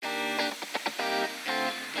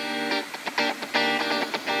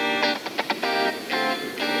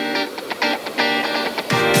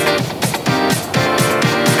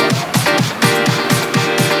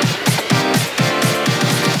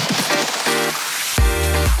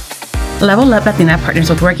Level Up Latina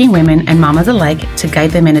partners with working women and mamas alike to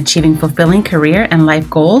guide them in achieving fulfilling career and life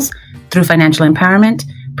goals through financial empowerment,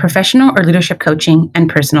 professional or leadership coaching,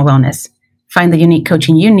 and personal wellness. Find the unique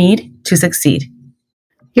coaching you need to succeed.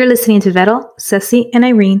 You're listening to Vettel, Ceci, and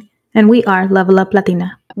Irene, and we are Level Up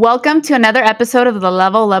Latina. Welcome to another episode of the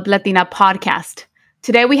Level Up Latina podcast.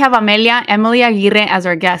 Today we have Emily Aguirre as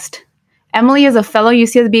our guest. Emily is a fellow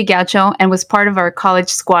UCSB Gaucho and was part of our college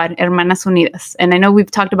squad, Hermanas Unidas. And I know we've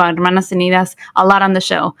talked about Hermanas Unidas a lot on the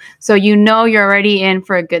show, so you know you're already in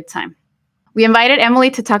for a good time. We invited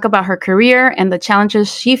Emily to talk about her career and the challenges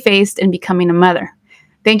she faced in becoming a mother.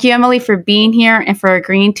 Thank you, Emily, for being here and for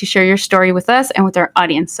agreeing to share your story with us and with our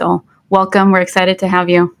audience. So welcome. We're excited to have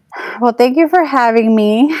you. Well, thank you for having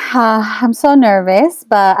me. I'm so nervous,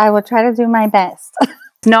 but I will try to do my best.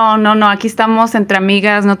 No, aquí estamos entre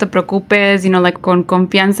amigas, no te preocupes, like con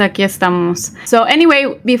confianza, aquí estamos. So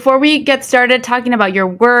anyway, before we get started talking about your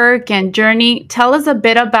work and journey, tell us a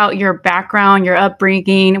bit about your background, your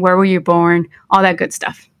upbringing, where were you born, all that good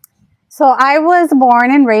stuff. So I was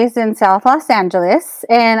born and raised in South Los Angeles,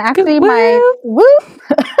 and actually my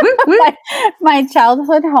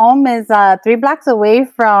childhood home is 3 blocks away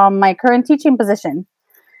from my current teaching position.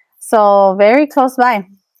 So very close by.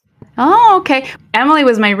 Oh, okay. Emily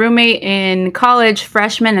was my roommate in college,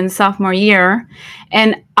 freshman and sophomore year.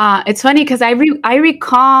 And it's funny because I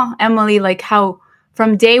recall, Emily, like how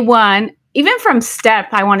from day one, even from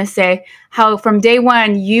STEP, I want to say, how from day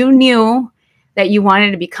one you knew that you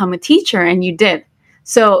wanted to become a teacher, and you did.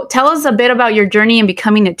 So tell us a bit about your journey in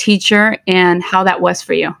becoming a teacher and how that was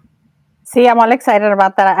for you. Sí, I'm all excited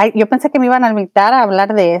about that. Yo pensé que me iban a invitar a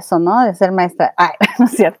hablar de eso, ¿no? De ser maestra. Ay, no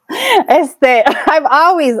es cierto. I've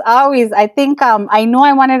always, I think I knew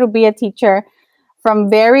I wanted to be a teacher from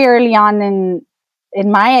very early on in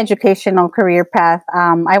my educational career path.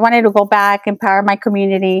 I wanted to go back, empower my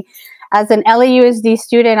community. As an LAUSD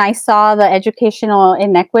student, I saw the educational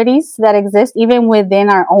inequities that exist even within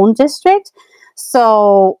our own district.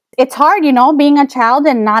 So it's hard, being a child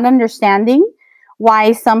and not understanding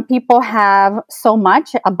why some people have so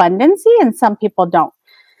much abundance and some people don't.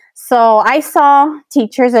 So I saw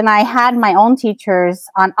teachers, and I had my own teachers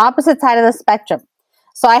on opposite side of the spectrum.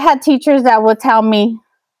 So I had teachers that would tell me,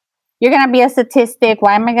 you're going to be a statistic.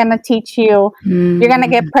 Why am I going to teach you? You're going to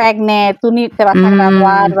get pregnant. Tú ni te vas a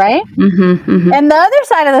graduar, right? And the other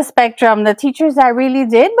side of the spectrum, the teachers that really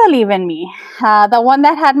did believe in me. The one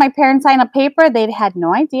that had my parents sign a paper, they had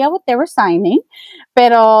no idea what they were signing.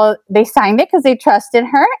 Pero they signed it because they trusted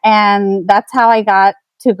her. And that's how I got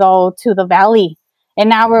to go to the Valley. And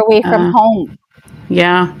now we're away from home.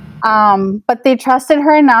 Yeah. But they trusted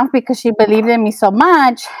her enough because she believed in me so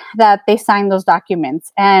much that they signed those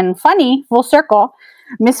documents. And funny, full circle,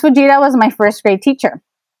 Miss Fujita was my first grade teacher.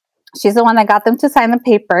 She's the one that got them to sign the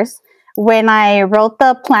papers. When I wrote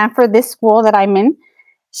the plan for this school that I'm in,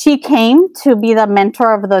 she came to be the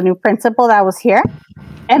mentor of the new principal that was here.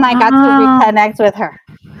 And I got to reconnect with her.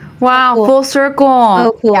 Wow, cool. Full circle.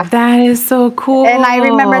 Oh, cool. Yeah. That is so cool. And I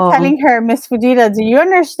remember telling her, Miss Fujita, do you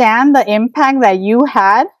understand the impact that you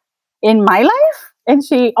had in my life? And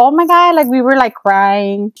she, oh my God, like we were like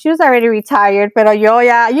crying. She was already retired, pero yo,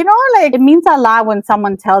 yeah, like it means a lot when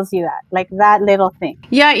someone tells you that, like that little thing.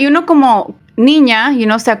 Yeah, como niña,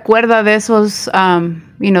 se acuerda de esos,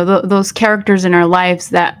 those characters in our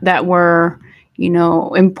lives that were,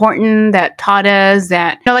 important, that taught us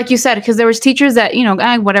that, like you said, because there was teachers that,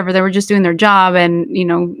 whatever, they were just doing their job and,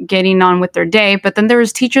 getting on with their day. But then there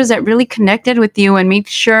was teachers that really connected with you and made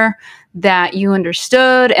sure that you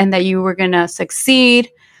understood and that you were going to succeed.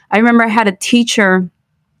 I remember I had a teacher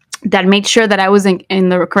that made sure that I was in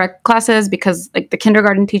the correct classes because like the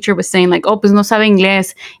kindergarten teacher was saying like, oh, pues no sabe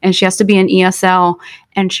inglés and she has to be in ESL.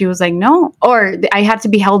 And she was like, no, or I had to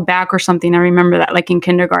be held back or something. I remember that like in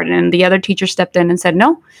kindergarten, and the other teacher stepped in and said,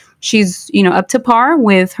 no, she's, up to par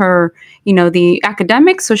with her, the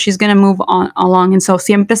academics. So she's going to move on along. And so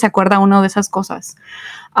siempre se acuerda uno de esas cosas.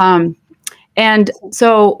 And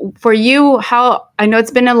so for you, I know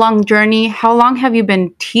it's been a long journey. How long have you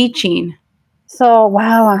been teaching? So,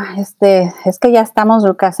 wow, es que ya estamos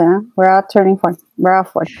rucas, ¿eh? We're all turning 40. We're all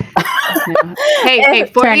 40. Hey,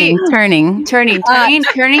 40. Turning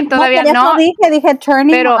todavía no. Dije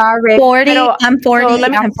turning pero, already. 40, I'm 40, so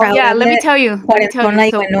I'm proud of let me tell you. Cuarentona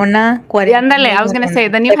y buenona. Ándale, I was going to say,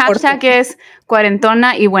 the new hashtag is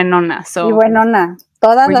cuarentona y buenona. So y buenona.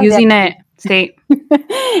 Todas we're using it. Sí.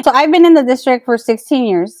 So I've been in the district for 16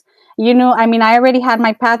 years. I already had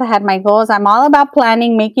my path. I had my goals. I'm all about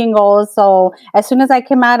planning, making goals. So as soon as I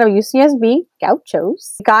came out of UCSB,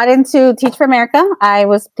 Gauchos, got into Teach for America. I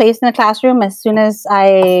was placed in the classroom as soon as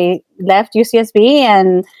I left UCSB,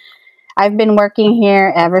 and I've been working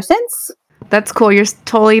here ever since. That's cool. You're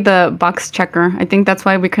totally the box checker. I think that's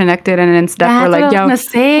why we connected. And then Steph, we're like, yo,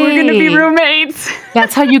 we're going to be roommates.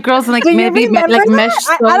 That's how you girls like maybe like mesh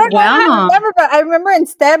so I don't know well. if I remember, but I remember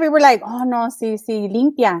instead we were like, oh no, sí,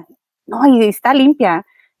 limpia. No, y está limpia.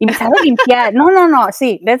 Y me sabe limpiar. No.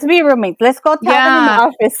 Sí, let's be roommates. Let's go tell them in the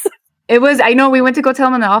office. It was, I know we went to go tell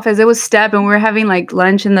them in the office. It was Steph, and we were having like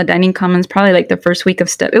lunch in the dining commons, probably like the first week of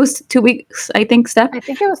Steph. It was 2 weeks, I think, Steph. I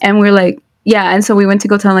think it was. And we're like, yeah. And so we went to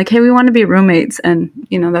go tell them like, hey, we want to be roommates. And,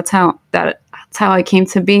 you know, that's how I came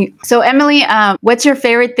to be. So Emily, what's your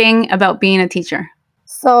favorite thing about being a teacher?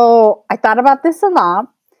 So I thought about this a lot.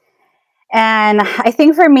 And I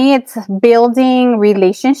think for me, it's building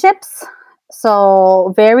relationships.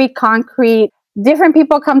 So very concrete. Different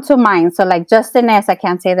people come to mind. So like Justin S., I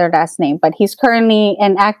can't say their last name, but he's currently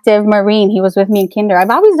an active Marine. He was with me in kinder. I've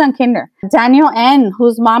always done kinder. Daniel N.,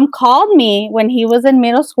 whose mom called me when he was in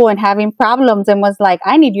middle school and having problems and was like,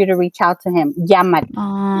 I need you to reach out to him. Llámale.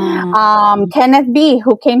 Kenneth B.,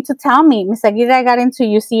 who came to tell me, Miss Aguirre, I got into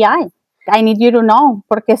UCI. I need you to know,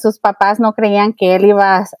 porque sus papás no creían que él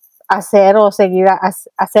iba a hacer o seguir a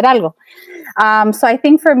hacer algo. So I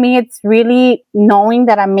think for me, it's really knowing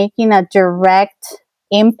that I'm making a direct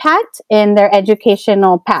impact in their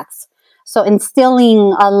educational paths. So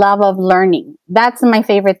instilling a love of learning. That's my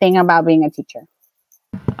favorite thing about being a teacher.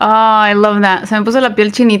 Oh, I love that. Se me puso la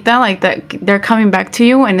piel chinita, like that they're coming back to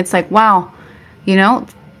you and it's like, wow, you know,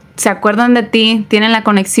 se acuerdan de ti, tienen la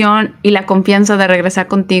conexión y la confianza de regresar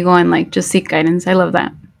contigo and like just seek guidance. I love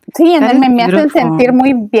that. Sí, and then me hacen sentir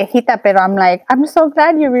muy viejita, pero I'm like, I'm so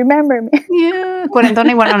glad you remember me. Yeah. Cuarentona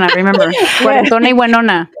y buenona, remember. Cuarentona y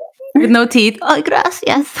buenona. With no teeth. Oh,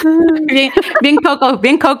 gracias. bien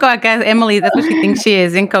Coco acá, Emily. That's what she thinks she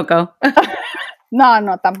is, bien Coco.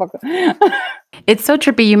 No, tampoco. It's so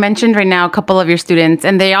trippy. You mentioned right now a couple of your students,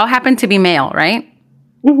 and they all happen to be male, right?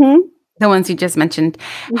 Mm-hmm. The ones you just mentioned.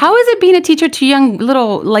 How is it being a teacher to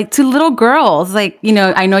to little girls? Like, you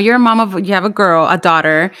know, I know you're a mom you have a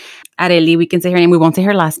daughter, Areli. We can say her name. We won't say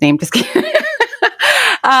her last name. Just kidding.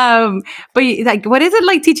 But like, what is it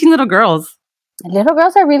like teaching little girls? Little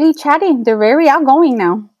girls are really chatty. They're very outgoing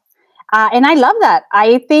now. And I love that.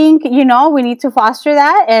 I think, you know, we need to foster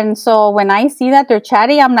that. And so when I see that they're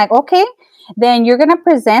chatty, I'm like, okay, then you're going to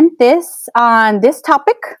present this on this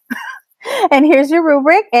topic. And here's your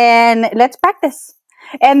rubric and let's practice.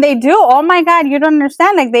 And they do. Oh my God, you don't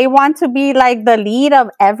understand. Like they want to be like the lead of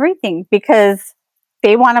everything because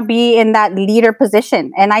they want to be in that leader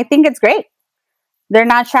position. And I think it's great. They're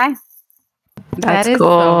not shy. That's cool.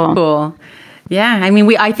 So cool. Yeah, I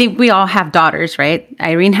mean, I think we all have daughters, right?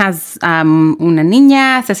 Irene has una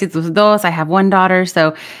niña, Ceci tus dos. I have one daughter,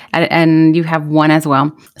 so and you have one as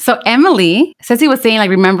well. So Emily, Ceci was saying like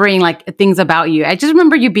remembering like things about you. I just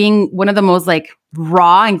remember you being one of the most like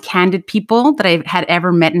raw and candid people that I had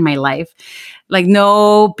ever met in my life. Like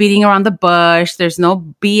no beating around the bush. There's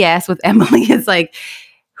no BS with Emily. It's like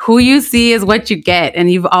who you see is what you get. And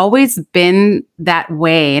you've always been that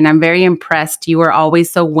way. And I'm very impressed. You were always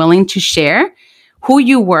so willing to share who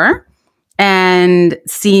you were and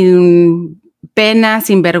sin pena,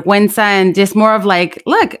 sin vergüenza, and just more of like,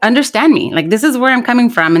 look, understand me. Like, this is where I'm coming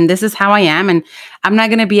from and this is how I am. And I'm not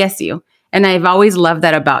going to BS you. And I've always loved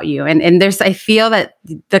that about you. And I feel that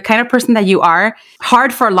the kind of person that you are,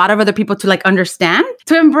 hard for a lot of other people to like understand,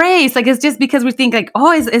 to embrace. Like, it's just because we think like,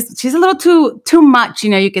 oh, she's a little too much, you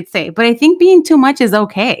know, you could say. But I think being too much is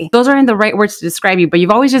okay. Those aren't the right words to describe you. But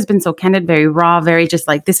you've always just been so candid, very raw, very just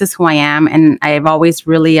like, this is who I am. And I've always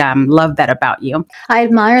really loved that about you. I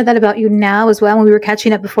admire that about you now as well. When we were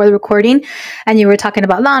catching up before the recording and you were talking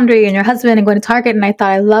about laundry and your husband and going to Target. And I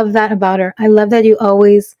thought, I love that about her. I love that you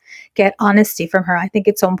always get honesty from her. I think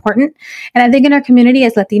it's so important. And I think in our community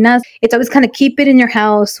as Latinas, it's always kind of keep it in your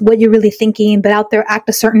house, what you're really thinking, but out there act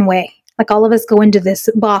a certain way. Like all of us go into this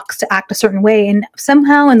box to act a certain way. And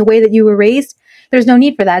somehow in the way that you were raised, there's no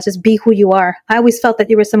need for that. Just be who you are. I always felt that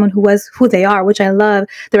you were someone who was who they are, which I love.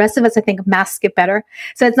 The rest of us, I think, mask it better.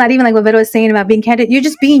 So it's not even like what Vero was saying about being candid. You're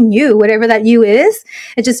just being you, whatever that you is.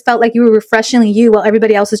 It just felt like you were refreshingly you while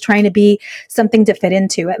everybody else is trying to be something to fit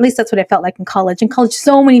into. At least that's what I felt like in college. In college,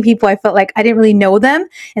 so many people, I felt like I didn't really know them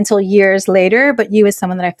until years later. But you as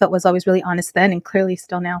someone that I felt was always really honest then and clearly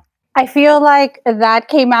still now. I feel like that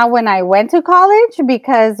came out when I went to college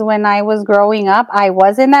because when I was growing up, I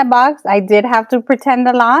was in that box. I did have to pretend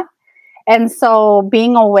a lot. And so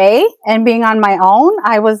being away and being on my own,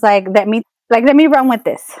 I was like, let me run with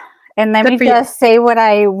this. And let me just say what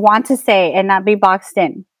I want to say and not be boxed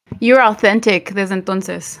in. You're authentic desde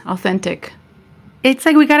entonces. Authentic. it's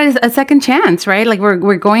like we got a second chance, right? Like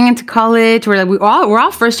we're going into college. We're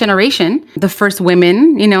all first generation, the first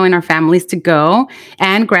women, in our families to go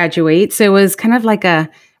and graduate. So it was kind of like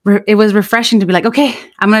it was refreshing to be like, okay,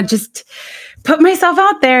 I'm going to just put myself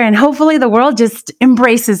out there and hopefully the world just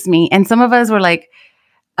embraces me. And some of us were like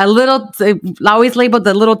always labeled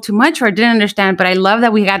a little too much, or I didn't understand, but I love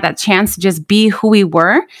that we got that chance to just be who we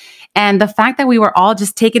were. And the fact that we were all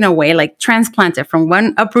just taken away, like transplanted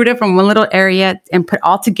uprooted from one little area and put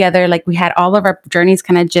all together, like we had all of our journeys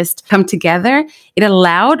kind of just come together. It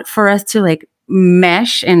allowed for us to like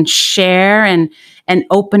mesh and share and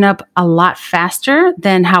open up a lot faster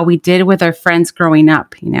than how we did with our friends growing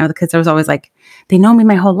up, because there was always like, they know me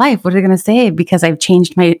my whole life. What are they going to say? Because I've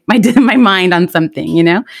changed my mind on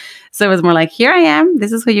something, So it was more like, here I am.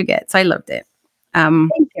 This is who you get. So I loved it.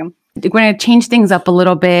 Thank you. We're going to change things up a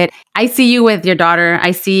little bit. I see you with your daughter.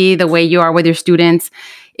 I see the way you are with your students.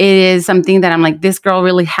 It is something that I'm like, this girl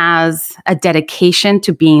really has a dedication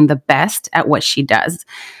to being the best at what she does.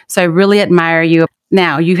 So I really admire you.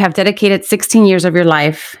 Now, you have dedicated 16 years of your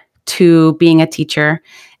life to being a teacher,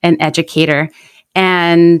 an educator.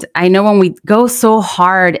 And I know when we go so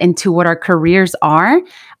hard into what our careers are,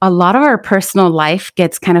 a lot of our personal life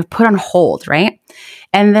gets kind of put on hold, right?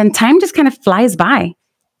 And then time just kind of flies by.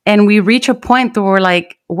 And we reach a point where we're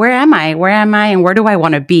like, where am I? Where am I? And where do I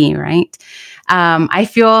want to be? Right. I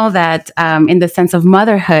feel that in the sense of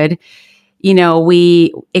motherhood,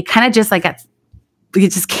 it kind of just like it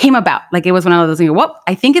just came about. Like it was one of those things, well,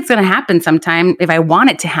 I think it's going to happen sometime if I want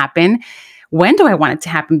it to happen. When do I want it to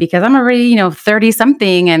happen? Because I'm already, 30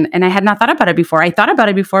 something and I had not thought about it before. I thought about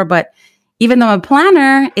it before, but even though I'm a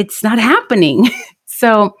planner, it's not happening.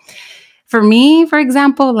 So for me, for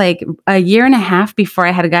example, like a year and a half before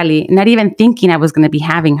I had Gali, not even thinking I was going to be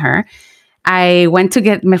having her, I went to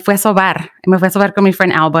me fue a sobar con my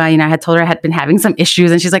friend Alba. I had told her I had been having some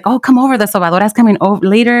issues and she's like, oh, come over. The sobadora's coming over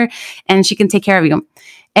later and she can take care of you.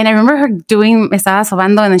 And I remember her me estaba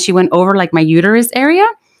sobando and then she went over like my uterus area.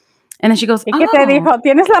 And then she goes, ¿Y qué te dijo?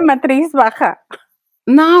 Tienes la matriz baja.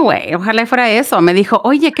 No way. Ojalá fuera eso. Me dijo,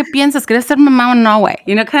 oye, ¿qué piensas? ¿Quieres ser mamá o no way?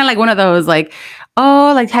 Kind of like one of those like,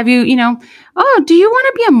 oh, like, have you, oh, do you want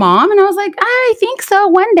to be a mom? And I was like, I think so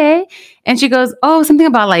one day. And she goes, oh, something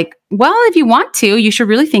about like, well, if you want to, you should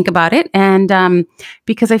really think about it. And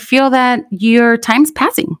because I feel that your time's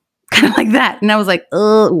passing, kind of like that. And I was like,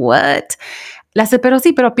 oh, what? La sé, pero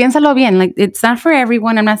sí, pero piénsalo bien. Like, it's not for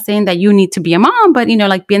everyone. I'm not saying that you need to be a mom, but,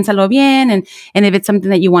 like, piénsalo bien. And if it's something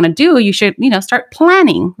that you want to do, you should, start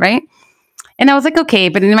planning, right? And I was like, okay.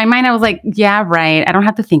 But in my mind, I was like, yeah, right. I don't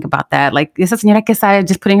have to think about that. Like, esa señora que sabe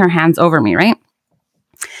just putting her hands over me, right?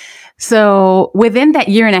 So within that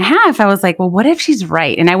year and a half, I was like, well, what if she's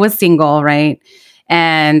right? And I was single, right?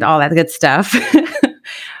 And all that good stuff.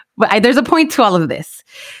 But there's a point to all of this.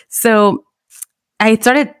 So I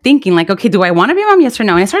started thinking like, okay, do I want to be a mom? Yes or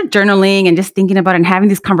no? And I started journaling and just thinking about it and having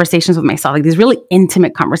these conversations with myself, like these really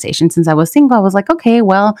intimate conversations. Since I was single, I was like, okay,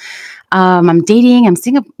 well, I'm dating, I'm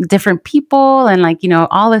seeing different people and like,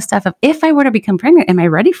 all this stuff of if I were to become pregnant, am I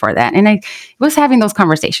ready for that? And I was having those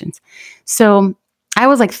conversations. So I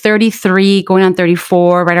was like 33, going on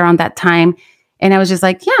 34, right around that time. And I was just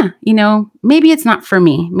like, yeah, maybe it's not for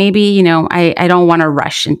me. Maybe, I don't want to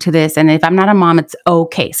rush into this. And if I'm not a mom, it's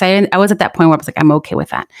okay. So I was at that point where I was like, I'm okay with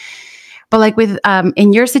that. But like with,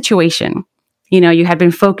 in your situation, you had been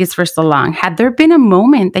focused for so long. Had there been a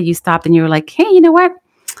moment that you stopped and you were like, hey, you know what?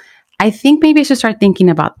 I think maybe I should start thinking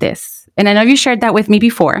about this. And I know you shared that with me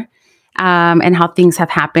before, and how things have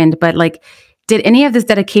happened. But like, did any of this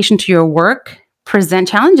dedication to your work present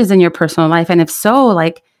challenges in your personal life? And if so,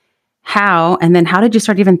 like, how? And then how did you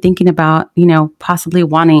start even thinking about, possibly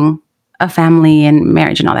wanting a family and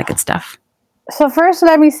marriage and all that good stuff? So first,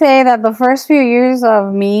 let me say that the first few years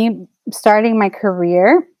of me starting my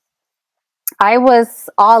career, I was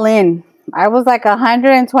all in. I was like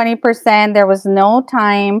 120%. There was no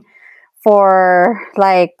time for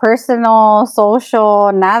like personal,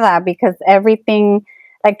 social, nada, because everything,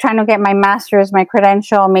 like trying to get my master's, my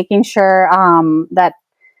credential, making sure that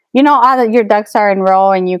all your ducks are in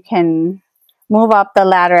row and you can move up the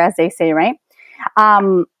ladder, as they say, right?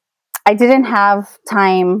 I didn't have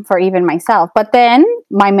time for even myself. But then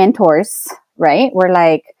my mentors, right, were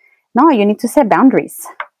like, no, you need to set boundaries.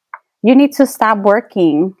 You need to stop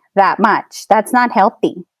working that much. That's not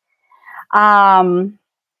healthy.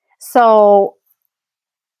 So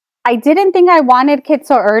I didn't think I wanted kids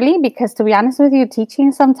so early because, to be honest with you,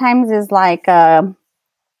 teaching sometimes is like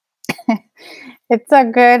it's a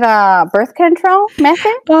good birth control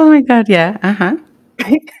method. Oh my God, yeah. Uh-huh.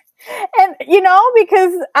 And,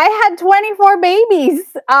 because I had 24 babies,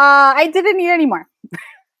 I didn't need anymore.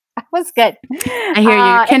 was good. I hear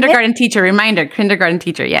you. Kindergarten teacher. Reminder. Kindergarten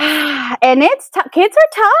teacher. Yeah. And it's kids are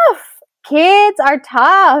tough. Kids are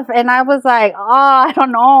tough. And I was like, oh, I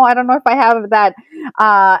don't know. I don't know if I have that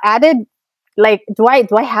added, like, do I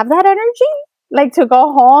have that energy? Like to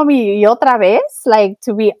go home y otra vez, like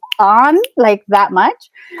to be on like that much.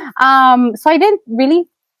 So I didn't really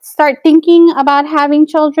start thinking about having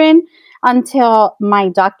children until my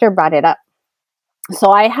doctor brought it up.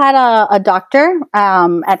 So I had a doctor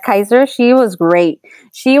at Kaiser. She was great.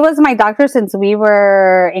 She was my doctor since we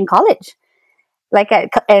were in college, like at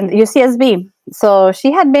UCSB. So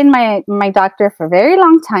she had been my doctor for a very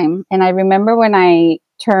long time. And I remember when I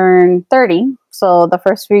turned 30, so the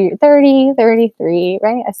first few years, 30, 33,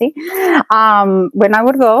 right? I see. When I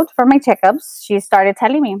would go for my checkups, she started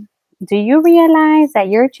telling me, do you realize that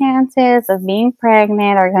your chances of being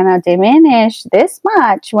pregnant are going to diminish this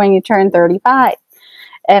much when you turn 35?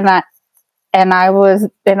 And I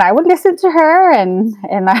would listen to her, and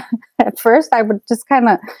at first I would just kind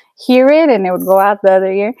of hear it, and it would go out the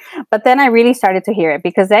other ear. But then I really started to hear it,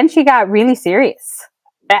 because then she got really serious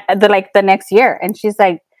the next year, and she's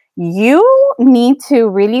like, you need to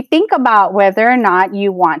really think about whether or not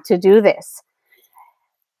you want to do this.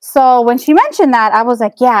 So when she mentioned that, I was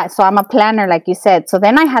like, yeah, so I'm a planner, like you said. So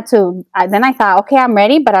then I thought, okay, I'm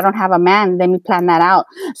ready, but I don't have a man. Let me plan that out.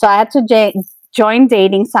 So I had to join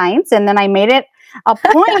dating sites, and then I made it a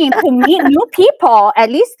point to meet new people, at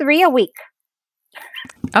least 3 a week.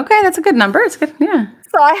 Okay, that's a good number. It's good, yeah.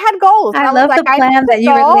 So I had goals. I love the plan that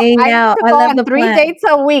you were laying out. I love the 3 dates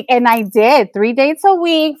a week, and I did 3 dates a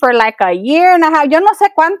week for like a year and a half. Yo no sé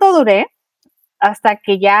cuánto duré hasta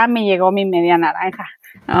que ya me llegó mi media naranja.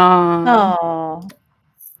 Oh.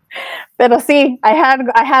 Pero sí, I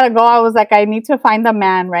had a goal. I was like, I need to find a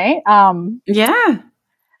man, right? Yeah.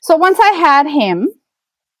 So once I had him,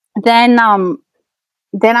 then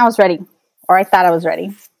I was ready, or I thought I was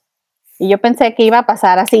ready. Y yo pensé que iba a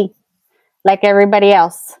pasar así, like everybody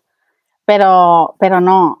else. Pero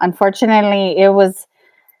no. Unfortunately,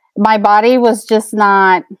 my body was just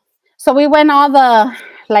not. So we went all the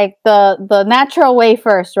natural way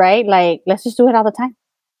first, right? Like, let's just do it all the time,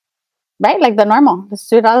 right? Like the normal, let's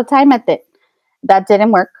do it all the time method. That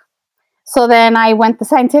didn't work. So then I went the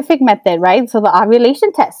scientific method, right? So the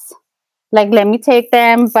ovulation tests. Like, let me take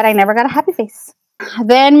them, but I never got a happy face.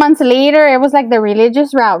 Then months later, it was like the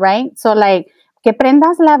religious route, right? So like, que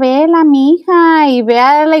prendas la vela, mija, y ve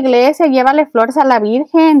a la iglesia, llévale flores a la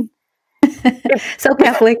Virgen. So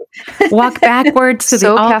Catholic. Walk backwards to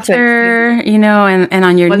the altar, Catholic. you know, and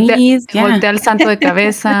on your knees. Yeah. Voltea el santo de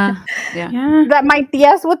cabeza. Yeah. That my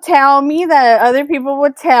tías would tell me, that other people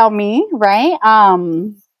would tell me, right?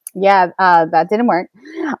 That didn't work.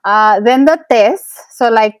 Then the test. So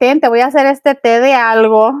like, te voy a hacer este té de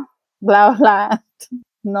algo, blah, blah.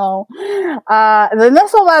 No. Then the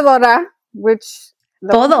sobadora, which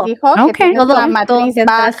todo. Dijo, okay. Todo. La matriz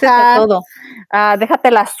baja. Todo.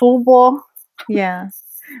 Déjate la subo. Yeah.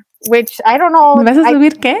 Which I don't know. ¿Me vas a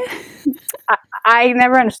subir qué? I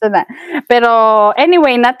never understood that. Pero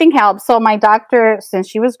anyway, nothing helped. So my doctor, since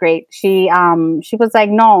she was great, she was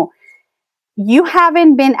like, no, you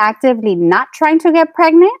haven't been actively not trying to get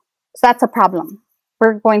pregnant. So that's a problem.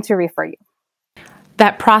 We're going to refer you.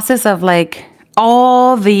 That process of like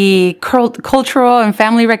all the cultural and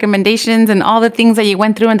family recommendations and all the things that you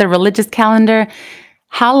went through in the religious calendar,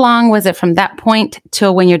 how long was it from that point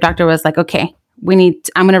till when your doctor was like, okay,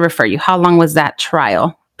 I'm going to refer you? How long was that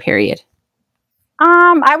trial period?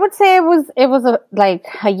 I would say it was like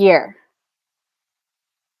a year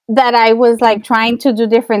that I was like trying to do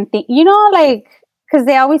different things, you know, like, because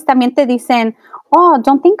they always también te dicen, oh,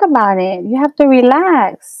 don't think about it. You have to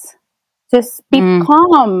relax. Just be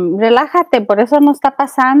calm. Relájate. Por eso no está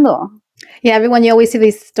pasando. Yeah, everyone, you always see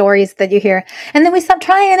these stories that you hear, and then we stopped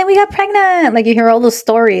trying, and then we got pregnant. Like, you hear all those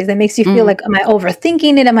stories. It makes you feel like, am I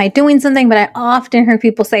overthinking it? Am I doing something? But I often hear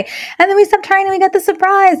people say, and then we stopped trying, and we got the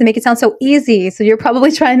surprise. They make it sound so easy. So you're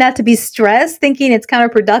probably trying not to be stressed, thinking it's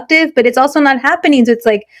counterproductive, but it's also not happening. So it's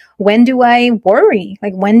like, when do I worry?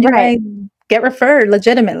 Like, when do I get referred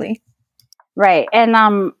legitimately? Right.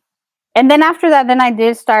 And then after that, then I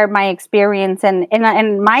did start my experience, and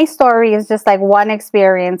my story is just like one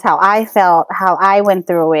experience, how I felt, how I went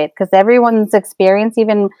through it, because everyone's experience,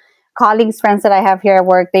 even colleagues, friends that I have here at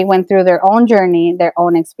work, they went through their own journey, their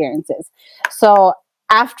own experiences. So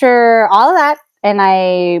after all of that, and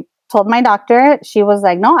I told my doctor, she was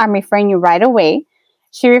like, no, I'm referring you right away.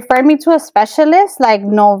 She referred me to a specialist like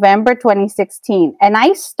November 2016. And I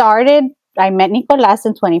met Nicolas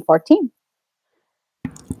in 2014.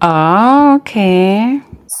 Oh, okay.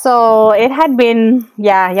 So it had been,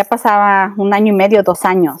 ya pasaba 1 año y medio, 2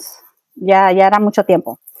 años Ya era mucho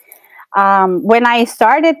tiempo. When I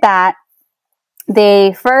started that,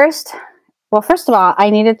 first of all, I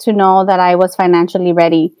needed to know that I was financially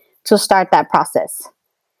ready to start that process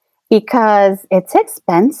because it's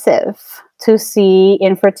expensive to see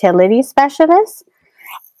infertility specialists.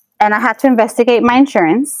 And I had to investigate my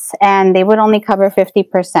insurance, and they would only cover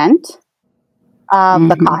 50% of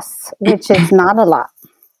the costs, which is not a lot.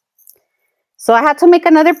 So I had to make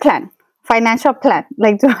another financial plan.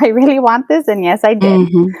 Like, do I really want this? And yes, I did.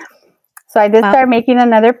 So I did start making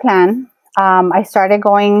another plan. I started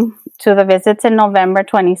going to the visits in November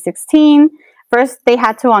 2016. First, they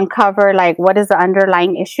had to uncover, like, what is the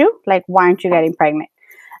underlying issue? Like, why aren't you getting pregnant?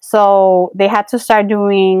 So they had to start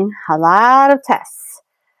doing a lot of tests.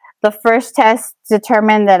 The first test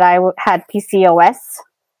determined that I had PCOS.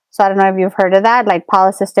 So I don't know if you've heard of that, like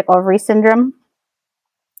polycystic ovary syndrome,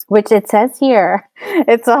 which it says here.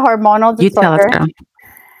 It's a hormonal disorder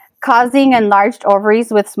causing enlarged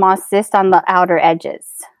ovaries with small cysts on the outer edges.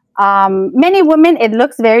 Many women, it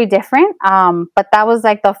looks very different, but that was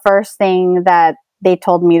like the first thing that they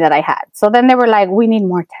told me that I had. So then they were like, we need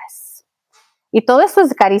more tests. Y todo esto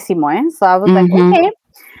es carísimo, eh? So I was like, okay.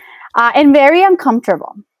 And very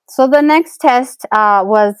uncomfortable. So the next test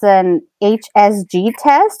was an HSG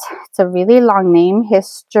test. It's a really long name,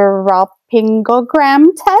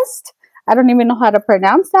 hysteropingogram test. I don't even know how to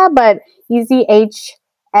pronounce that, but easy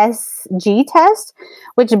HSG test,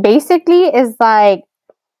 which basically is like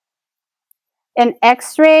an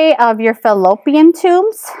X-ray of your fallopian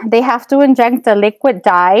tubes. They have to inject a liquid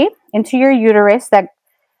dye into your uterus that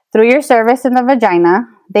through your cervix in the vagina.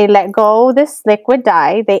 They let go this liquid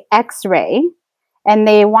dye, they X-ray, and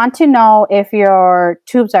they want to know if your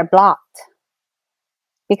tubes are blocked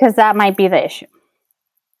because that might be the issue.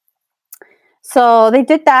 So they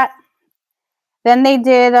did that. Then they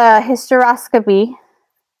did a hysteroscopy,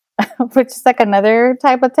 which is like another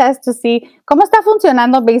type of test to see cómo está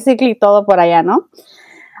funcionando basically todo por allá, ¿no?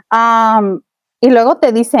 Y luego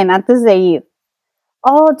te dicen antes de ir,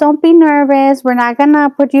 oh, don't be nervous. We're not going to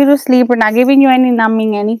put you to sleep. We're not giving you any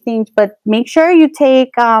numbing, anything. But make sure you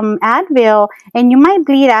take Advil, and you might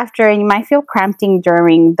bleed after, and you might feel cramping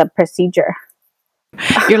during the procedure.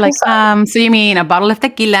 You're like, so you mean a bottle of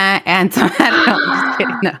tequila and some Advil? Just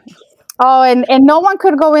kidding. No. Oh, and no one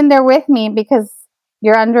could go in there with me because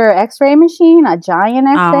you're under an X-ray machine, a giant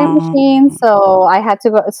X-ray machine. So I had to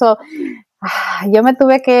go. So yo me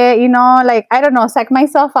tuve que, like, I don't know, psych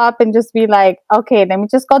myself up and just be like, okay, let me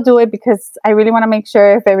just go do it because I really want to make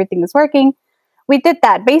sure if everything is working. We did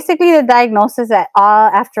that. Basically, the diagnosis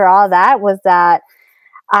after all that was that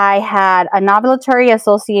I had an ovulatory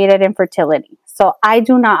associated infertility. So I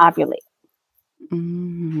do not ovulate.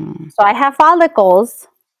 So I have follicles,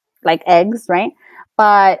 like eggs, right?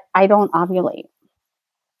 But I don't ovulate.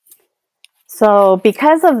 So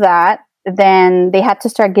because of that, then they had to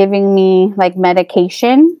start giving me like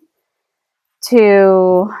medication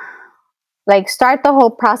to like start the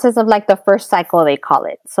whole process of like the first cycle, they call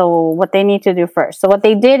it. So what they need to do first. So what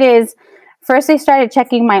they did is first they started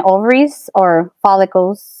checking my ovaries or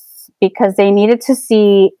follicles because they needed to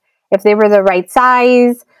see if they were the right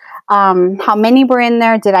size, how many were in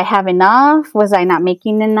there, did I have enough, was I not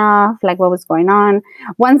making enough, like what was going on.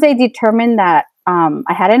 Once they determined that I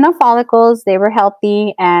had enough follicles, they were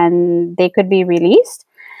healthy, and they could be released,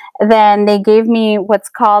 then they gave me what's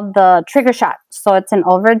called the trigger shot. So it's an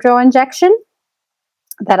Overdro injection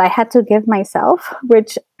that I had to give myself,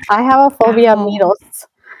 which I have a phobia of needles.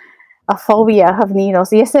 A phobia of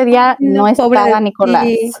needles. Y ese día no estaba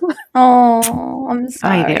Nicolás. Oh, I'm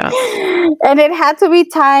sorry. And it had to be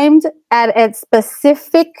timed at a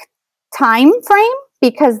specific time frame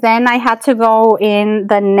because then I had to go in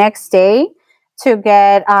the next day to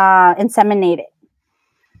get inseminated.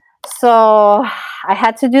 So I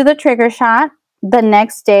had to do the trigger shot. The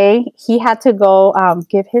next day, he had to go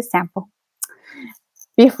give his sample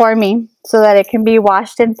before me so that it can be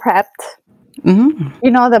washed and prepped.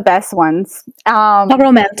 The best ones. How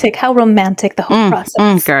romantic the whole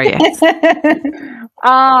process. Girl, yes.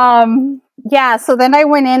 Yeah, so then I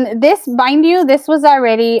went in. This, mind you, this was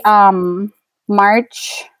already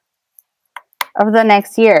March of the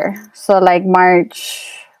next year. So like March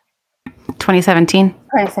 2017.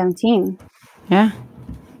 Yeah.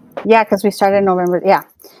 Yeah, because we started in November. Yeah.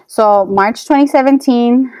 So March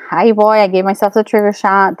 2017, I gave myself the trigger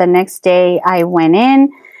shot. The next day I went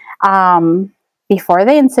in. Before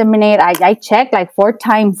they inseminate, I checked like 4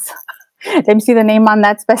 times. Let me see the name on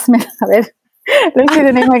that specimen of it. Let's see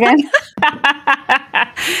the name again.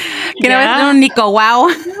 Can I was Nico? Wow.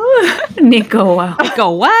 Nico, wow.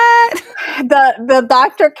 Nico, what? The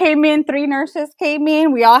doctor came in, 3 nurses came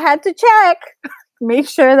in. We all had to check, make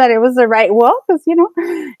sure that it was the right. Well, because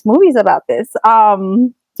movies about this.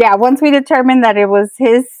 Once we determined that it was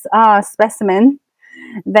his specimen,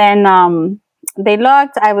 then they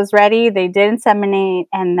looked. I was ready. They did inseminate,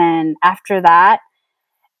 and then after that,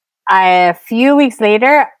 a few weeks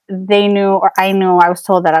later, they knew, or I knew, I was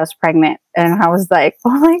told that I was pregnant, and I was like,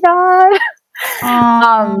 "Oh my god!"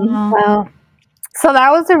 Wow. So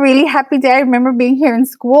that was a really happy day. I remember being here in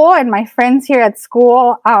school, and my friends here at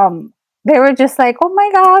school, they were just like, "Oh my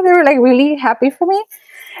god!" They were like really happy for me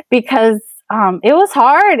because it was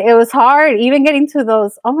hard. It was hard, even getting to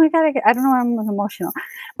those. Oh my god! I don't know. I'm emotional,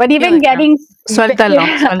 but even getting Suéltalo.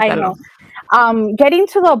 I know. Getting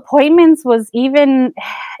to the appointments was even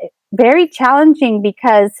very challenging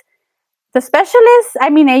because the specialists, I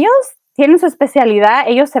mean, ellos tienen su especialidad.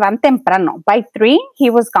 Ellos se van temprano. By 3, he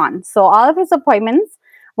was gone. So all of his appointments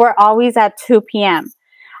were always at 2 p.m.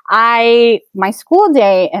 My school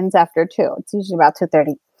day ends after 2. It's usually about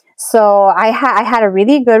 2:30. So I had a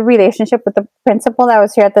really good relationship with the principal that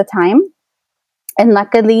was here at the time. And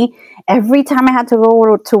luckily, every time I had to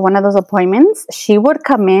go to one of those appointments, she would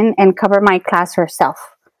come in and cover my class herself.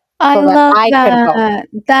 I so love I that.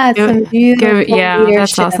 That's some beautiful leadership.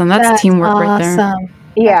 That's awesome. That's teamwork right there.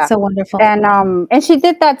 Yeah. That's so wonderful. And she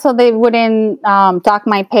did that so they wouldn't dock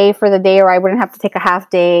my pay for the day, or I wouldn't have to take a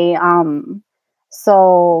half day.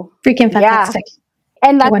 So freaking fantastic. Yeah.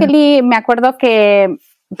 And luckily, me acuerdo que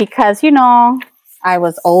because I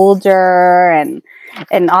was older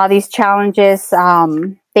and all these challenges,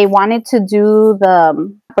 they wanted to do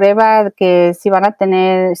the prueba que si van a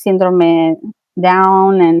tener síndrome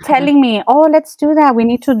Down and telling me, "Oh, let's do that. We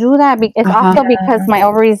need to do that." It's also because my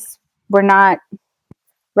ovaries were not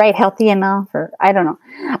healthy enough, or I don't know.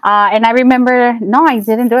 And I remember, no, I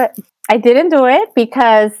didn't do it. I didn't do it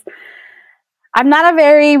because I'm not a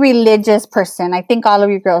very religious person. I think all of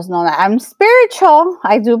you girls know that. I'm spiritual.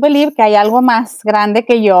 I do believe que hay algo más grande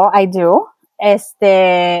que yo. I do.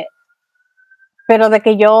 Pero de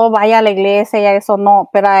que yo vaya a la iglesia y eso no.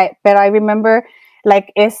 Pero I remember,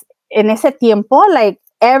 like, en ese tiempo, like,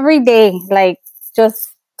 every day, like,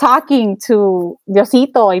 just talking to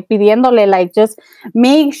Diosito y pidiéndole, like, just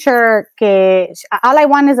make sure que all I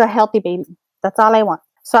want is a healthy baby. That's all I want.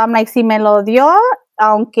 So I'm like, si me lo dio,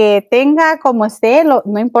 aunque tenga como esté,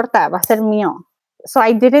 no importa, va a ser mío. So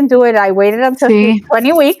I didn't do it. I waited until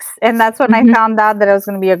 20 weeks, and that's when I found out that it was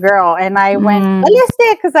going to be a girl. And I went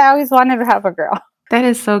ballistic because I always wanted to have a girl. That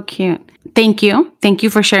is so cute. Thank you. Thank you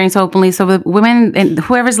for sharing so openly. So the women and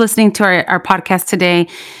whoever's listening to our podcast today,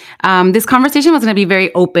 this conversation was going to be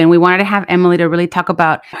very open. We wanted to have Emily to really talk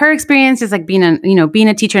about her experience as like being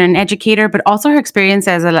a teacher and an educator, but also her experience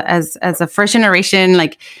as a first generation,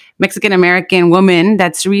 like Mexican American woman.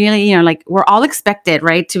 That's really, like we're all expected,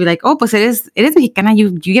 right? To be like, oh, pues it is Mexicana.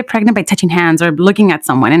 You get pregnant by touching hands or looking at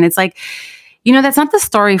someone. And it's like, that's not the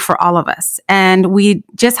story for all of us. And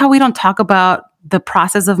how we don't talk about the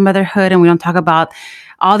process of motherhood, and we don't talk about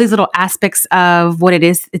all these little aspects of what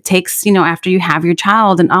it takes, after you have your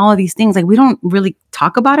child and all of these things. Like, we don't really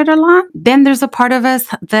talk about it a lot. Then there's a part of us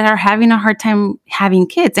that are having a hard time having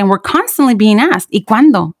kids, and we're constantly being asked, ¿y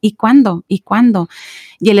cuándo? ¿Y cuándo? ¿Y cuándo?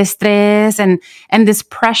 Y el estrés and this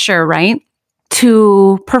pressure, right?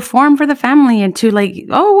 To perform for the family and to like,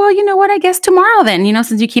 oh, well, you know what? I guess tomorrow then,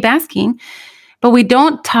 since you keep asking. But we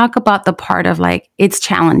don't talk about the part of like, it's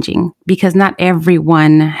challenging because not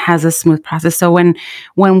everyone has a smooth process. So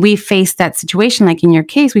when we face that situation, like in your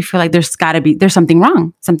case, we feel like there's something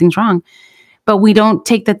wrong. Something's wrong. But we don't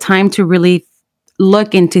take the time to really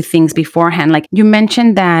look into things beforehand. Like you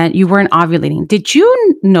mentioned that you weren't ovulating. Did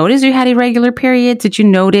you notice you had irregular periods? Did you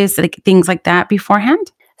notice like things like that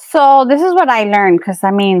beforehand? So this is what I learned, because I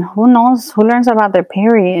mean, who knows? Who learns about their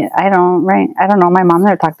period? I don't know. My mom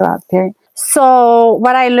never talked about period. So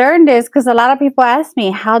what I learned is, because a lot of people ask me,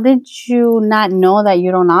 how did you not know that you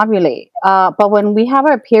don't ovulate? But when we have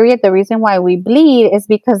our period, the reason why we bleed is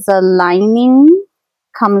because the lining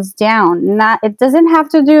comes down. It doesn't have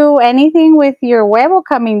to do anything with your huevo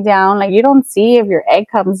coming down. Like, you don't see if your egg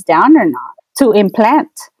comes down or not to implant.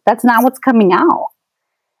 That's not what's coming out.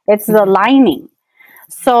 It's the lining.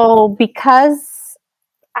 So because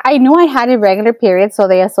I knew I had irregular periods, so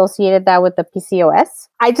they associated that with the PCOS.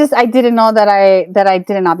 I didn't know that I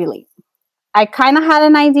didn't ovulate. I kind of had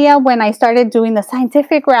an idea when I started doing the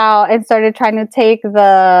scientific route and started trying to take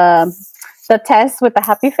the test with the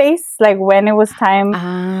happy face, like when it was time.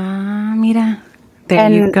 Mira,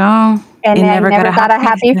 there you go. And I never got a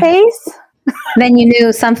happy face. Then you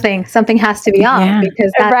knew something has to be off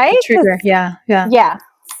because that's right? the trigger. Yeah.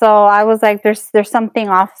 So I was like, there's something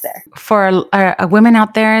off there. For women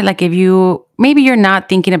out there, like if maybe you're not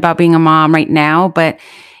thinking about being a mom right now, but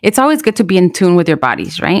it's always good to be in tune with your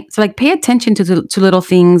bodies, right? So like pay attention to little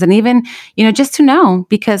things, and even, just to know,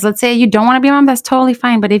 because let's say you don't want to be a mom, that's totally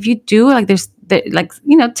fine. But if you do, like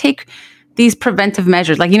take these preventive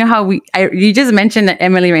measures. Like, how you just mentioned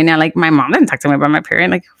Emily right now, like my mom didn't talk to me about my period.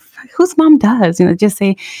 Like, whose mom does? Just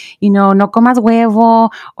say, no comas huevo,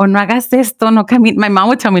 or no hagas esto, no camines. My mom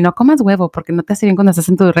would tell me, no comas huevo, porque no te hace bien cuando estás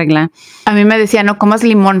en tu regla. A mí me decía, no comas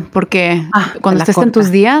limón, porque cuando estés en tus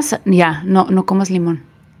días, no comas limón.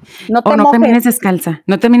 No camines descalza.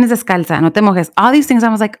 No te mojes. All these things, I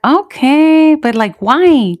was like, okay, but like,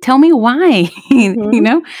 why? Tell me why,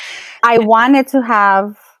 I wanted to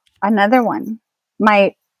have another one.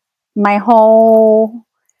 My whole...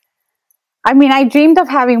 I mean, I dreamed of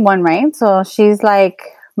having one, right? So she's like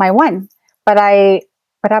my one. But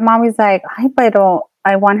I'm always like, pero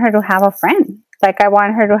I want her to have a friend. Like, I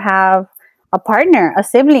want her to have a partner, a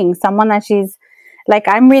sibling, someone that she's like,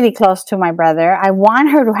 I'm really close to my brother. I want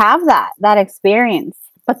her to have that experience.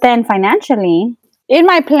 But then financially, in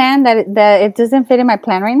my plan, that it doesn't fit in my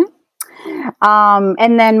plan right now.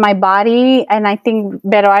 And then my body, and I think,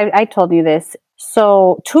 Vero, I told you this.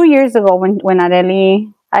 So 2 years ago, when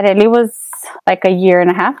Areli was like a year and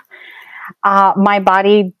a half, my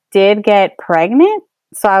body did get pregnant.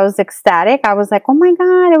 So I was ecstatic. I was like, oh my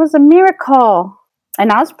God, it was a miracle.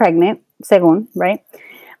 And I was pregnant, según, right?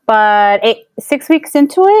 But 6 weeks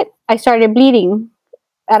into it, I started bleeding.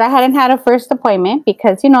 And I hadn't had a first appointment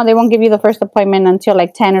because, they won't give you the first appointment until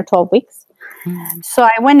like 10 or 12 weeks. Mm-hmm. So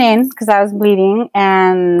I went in because I was bleeding,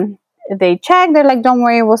 and they checked. They're like, don't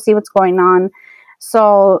worry, we'll see what's going on.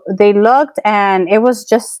 So they looked, and it was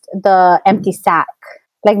just the empty sac.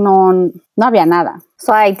 Like, no había nada.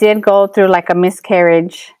 So I did go through like a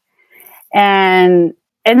miscarriage. And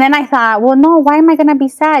then I thought, well, no, why am I going to be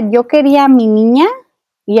sad? Yo quería a mi niña,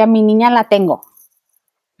 y a mi niña la tengo.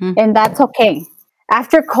 And that's okay.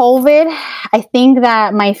 After COVID, I think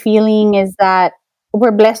that my feeling is that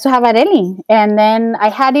we're blessed to have Areli. And then I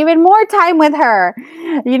had even more time with her.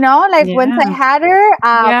 Once I had her,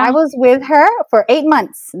 I was with her for 8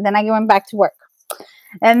 months. Then I went back to work.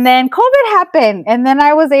 And then COVID happened. And then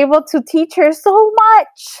I was able to teach her so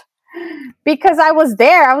much because I was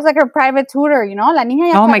there. I was like her private tutor, La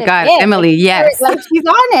niña ya oh my God, Emily, yes. Like, she's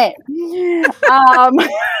on it.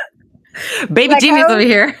 Baby Jimmy's over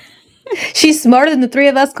here. She's smarter than the three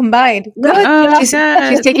of us combined. She's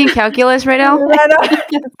taking calculus right now.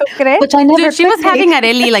 Which I never. Dude, she was having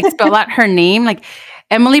Areli like spell out her name. Like,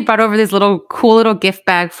 Emily brought over this cool little gift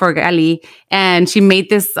bag for Gali, and she made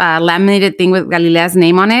this laminated thing with Galilea's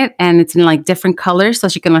name on it, and it's in like different colors, so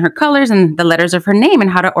she can learn her colors and the letters of her name and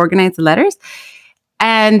how to organize the letters.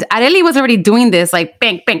 And Areli was already doing this, like,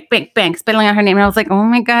 bang, bang, bang, bang, spelling out her name. And I was like, oh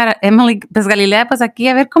my God, Emily, pues Galilea, pues aquí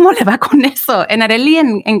a ver cómo le va con eso. And Areli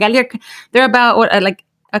and Gali, they're about, like,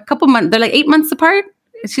 a couple months, they're like 8 months apart.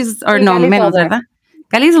 Menos, ¿verdad?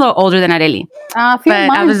 Gali's a little older than Areli. A few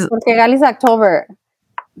months, porque Gali's October.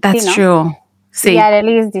 That's true. Sí. Yeah,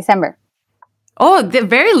 Areli is December. Oh, they're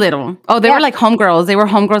very little. Oh, they were like homegirls. They were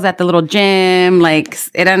homegirls at the little gym. Like,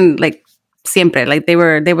 eran like siempre. Like they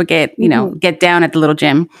would get, get down at the little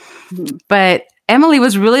gym. Mm-hmm. But Emily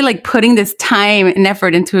was really like putting this time and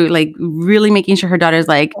effort into like really making sure her daughter's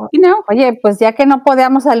like, Oye, pues ya que no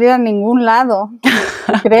podíamos salir a ningún lado.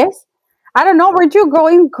 ¿Crees? I don't know. Were you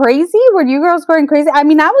going crazy? Were you girls going crazy? I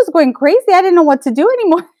mean, I was going crazy. I didn't know what to do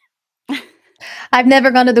anymore. I've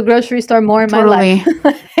never gone to the grocery store more in my life.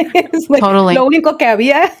 It's like, totally. Lo único que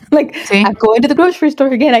había, like, ¿Sí? I'm going to the grocery store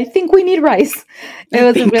again. I think we need rice. It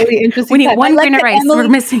was a really interesting We need one grain of rice. We're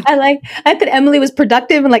missing. I thought Emily was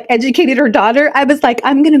productive and like educated her daughter. I was like,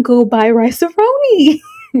 I'm going to go buy rice-a-roni.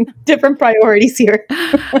 Different priorities here.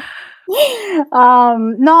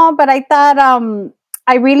 No, but I thought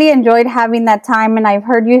I really enjoyed having that time. And I've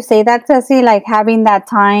heard you say that, Ceci, like having that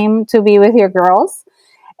time to be with your girls.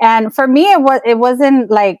 And for me, it wasn't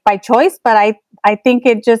like by choice, but I think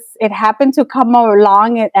it happened to come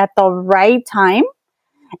along at the right time.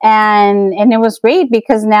 And it was great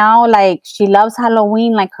because now like she loves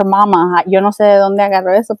Halloween like her mama. Yo no sé de dónde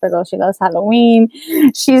agarró eso, pero she loves Halloween.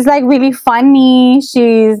 She's like really funny.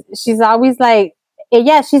 She's always like,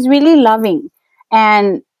 yeah, she's really loving.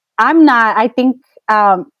 And I'm not, I think,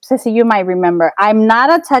 Ceci, you might remember, I'm not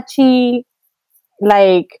a touchy,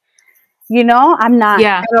 like, I'm not.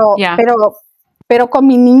 Yeah. Pero con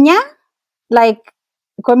mi niña,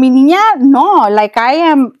 no. Like I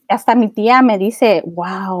am, hasta mi tía me dice,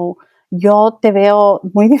 wow, yo te veo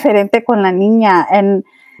muy diferente con la niña. And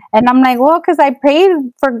I'm like, well, because I prayed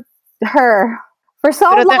for her for so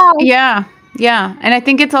long. Yeah. And I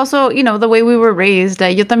think it's also, the way we were raised.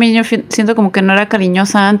 Yo también siento como que no era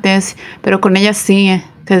cariñosa antes, pero con ella sí.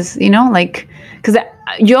 Because, because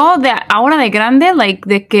yo ahora de grande, like,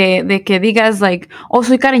 de que digas, like, oh,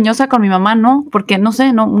 soy cariñosa con mi mamá, no, porque no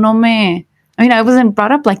sé, no me, I wasn't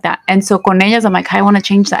brought up like that. And so con ellas, I'm like, I want to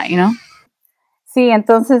change that, Sí,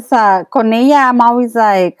 entonces con ella, I'm always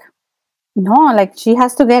like, no, like she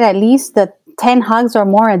has to get at least the 10 hugs or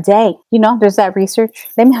more a day. There's that research.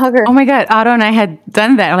 Let me hug her. Oh my God, Otto and I had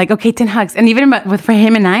done that. Like, okay, 10 hugs. And even for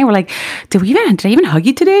him and I, we're like, did I even hug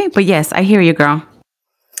you today? But yes, I hear you, girl.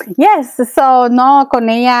 Yes. So no, con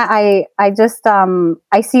ella, I just,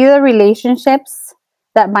 I see the relationships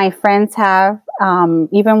that my friends have.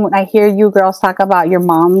 Even when I hear you girls talk about your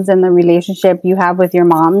moms and the relationship you have with your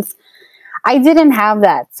moms, I didn't have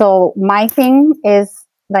that. So my thing is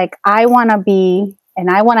like, I want to be, and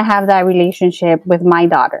I want to have that relationship with my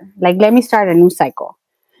daughter. Like, let me start a new cycle.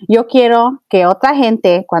 Yo quiero que otra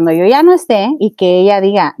gente, cuando yo ya no esté, y que ella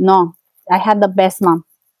diga, no, I had the best mom.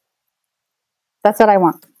 That's what I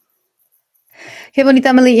want. Hey, bonita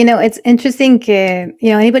Emily, it's interesting que,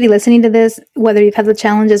 anybody listening to this, whether you've had the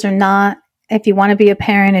challenges or not, if you want to be a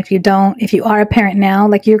parent, if you don't, if you are a parent now,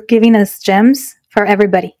 like you're giving us gems for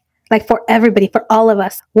everybody. Like for everybody, for all of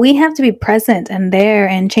us, we have to be present and there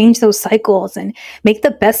and change those cycles and make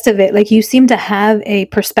the best of it. Like you seem to have a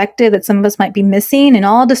perspective that some of us might be missing and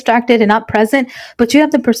all distracted and not present, but you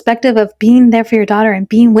have the perspective of being there for your daughter and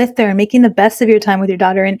being with her and making the best of your time with your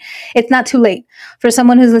daughter. And it's not too late for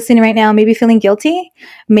someone who's listening right now, maybe feeling guilty,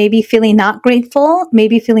 maybe feeling not grateful,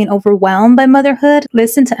 maybe feeling overwhelmed by motherhood.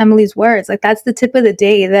 Listen to Emily's words. Like that's the tip of the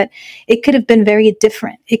day, that it could have been very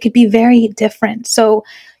different. It could be very different. So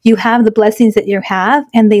you have the blessings that you have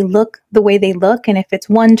and they look the way they look. And if it's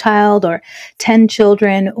one child or 10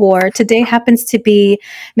 children, or today happens to be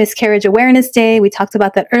Miscarriage Awareness Day, we talked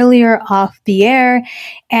about that earlier off the air.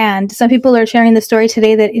 And some people are sharing the story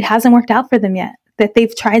today that it hasn't worked out for them yet, that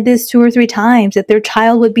they've tried this 2 or 3 times, that their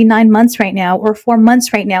child would be 9 months right now or 4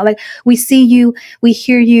 months right now. Like we see you, we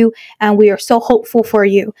hear you, and we are so hopeful for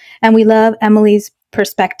you. And we love Emily's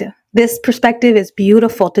perspective. This perspective is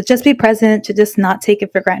beautiful, to just be present, to just not take it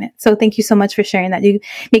for granted. So thank you so much for sharing that. You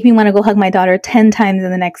make me want to go hug my daughter 10 times in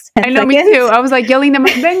the next 10 I know, seconds. me too. I was like yelling them,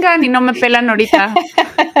 vengan y no me pelan ahorita.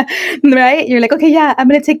 Right? You're like, okay, yeah, I'm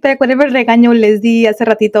going to take back whatever regaño les di hace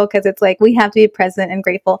ratito, because it's like we have to be present and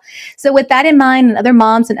grateful. So with that in mind, and other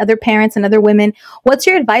moms and other parents and other women, what's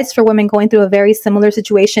your advice for women going through a very similar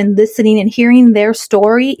situation, listening and hearing their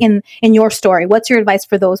story in your story? What's your advice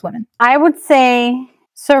for those women? I would say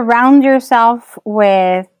surround yourself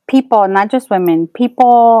with people, not just women,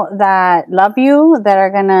 people that love you, that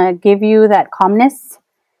are going to give you that calmness,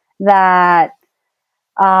 that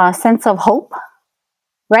sense of hope,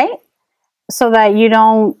 right? So that you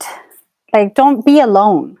don't be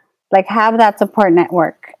alone. Like have that support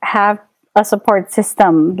network, have a support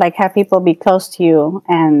system, like have people be close to you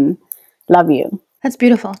and love you. That's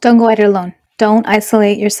beautiful. Don't go at it alone. Don't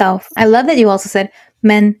isolate yourself. I love that you also said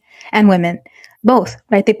men and women. Both,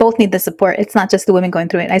 right? They both need the support. It's not just the women going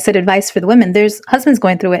through it. I said advice for the women. There's husbands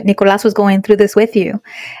going through it. Nicolas was going through this with you,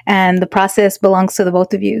 and the process belongs to the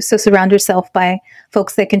both of you. So surround yourself by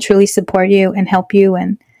folks that can truly support you and help you.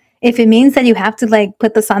 And if it means that you have to like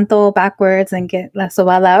put the santo backwards and get la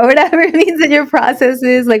sobada or whatever it means that your process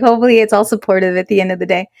is, like hopefully it's all supportive at the end of the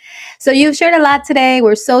day. So you've shared a lot today.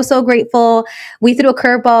 We're so, so grateful. We threw a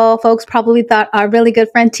curveball. Folks probably thought our really good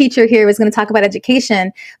friend teacher here was going to talk about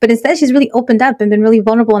education, but instead she's really opened up and been really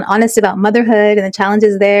vulnerable and honest about motherhood and the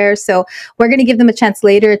challenges there. So we're going to give them a chance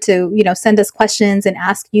later to, send us questions and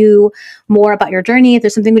ask you more about your journey. If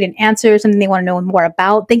there's something we didn't answer, something they want to know more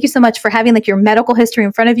about. Thank you so much for having like your medical history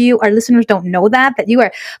in front of you. Our listeners don't know that you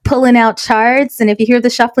are pulling out charts. And if you hear the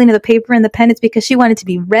shuffling of the paper and the pen, it's because she wanted to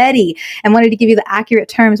be ready and wanted to give you the accurate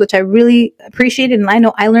terms, which I really appreciated. And I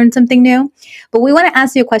know I learned something new. But we want to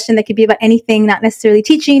ask you a question that could be about anything, not necessarily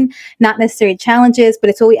teaching, not necessarily challenges, but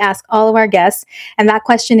it's what we ask all of our guests. And that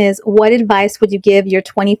question is, what advice would you give your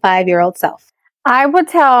 25-year-old self? I would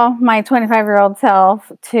tell my 25-year-old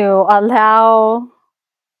self to allow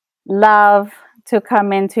love to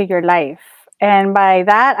come into your life. And by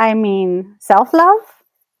that, I mean self-love,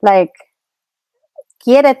 like,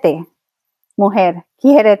 quiérete, mujer,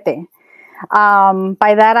 quiérete.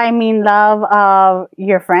 By that, I mean love of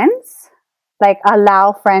your friends, like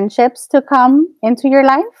allow friendships to come into your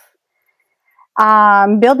life.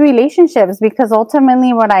 Build relationships, because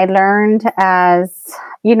ultimately what I learned as,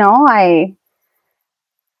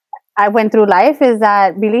 I went through life is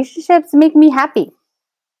that relationships make me happy.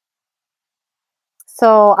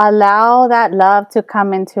 So allow that love to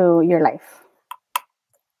come into your life.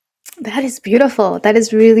 That is beautiful. That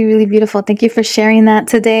is really, really beautiful. Thank you for sharing that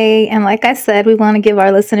today. And like I said, we want to give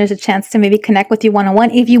our listeners a chance to maybe connect with you one-on-one.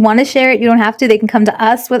 If you want to share it, you don't have to. They can come to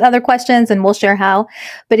us with other questions and we'll share how.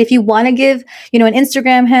 But if you want to give, an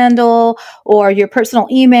Instagram handle or your personal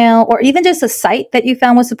email or even just a site that you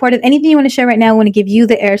found was supportive, anything you want to share right now, I want to give you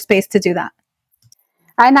the airspace to do that.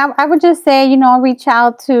 And I would just say, reach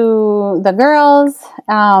out to the girls,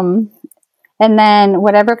 and then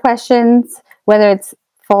whatever questions, whether it's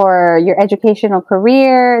for your educational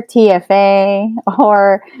career, TFA,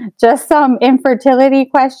 or just some infertility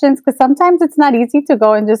questions, because sometimes it's not easy to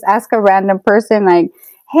go and just ask a random person like,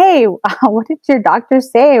 hey, what did your doctor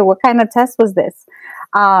say? What kind of test was this?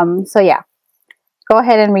 So yeah, go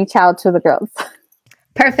ahead and reach out to the girls.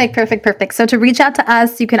 Perfect. So to reach out to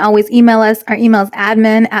us, you can always email us. Our email is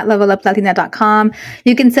admin@leveluplatina.com.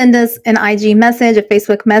 You can send us an IG message, a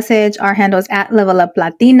Facebook message. Our handle is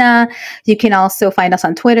 @leveluplatina. You can also find us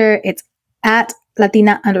on Twitter. It's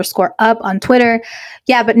 @Latina_up on Twitter.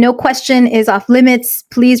 Yeah, but no question is off limits.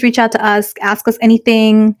 Please reach out to us. Ask us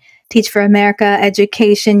anything. Teach for America,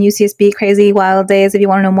 education, UCSB, crazy wild days. If you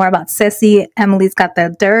want to know more about Ceci, Emily's got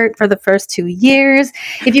the dirt for the first 2 years.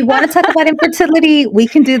 If you want to talk about infertility, we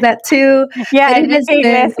can do that too. Yeah,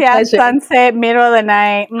 sunset, middle of the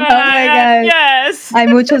night. Oh my God. Yes. Hay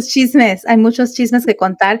muchos chismes que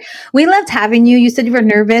contar. We loved having you. You said you were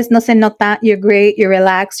nervous. No se nota. You're great. You're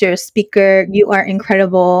relaxed. You're a speaker. You are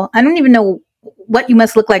incredible. I don't even know what you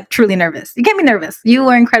must look like truly nervous. You can't be nervous. You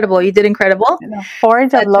were incredible. You did incredible.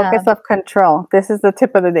 Forge a locus of control. This is the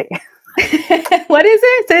tip of the day. What is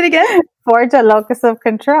it? Say it again. Forge a locus of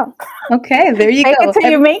control. Okay, there you go. Fake it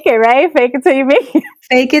till you make it, right? Fake it till you make it.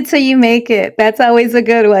 Fake it till you make it. That's always a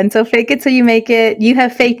good one. So fake it till you make it. You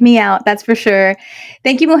have faked me out. That's for sure.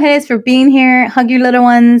 Thank you, mujeres, for being here. Hug your little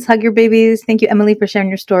ones. Hug your babies. Thank you, Emily, for sharing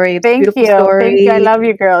your story. It's Thank you. Story. Thank you. I love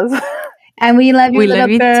you, girls. And we love you, we little love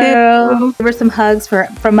you girl. too. Give her some hugs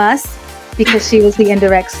from us because she was the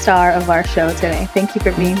indirect star of our show today. Thank you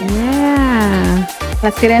for being here. Yeah.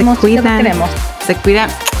 Las queremos. Se cuidan.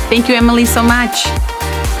 Thank you, Emily, so much.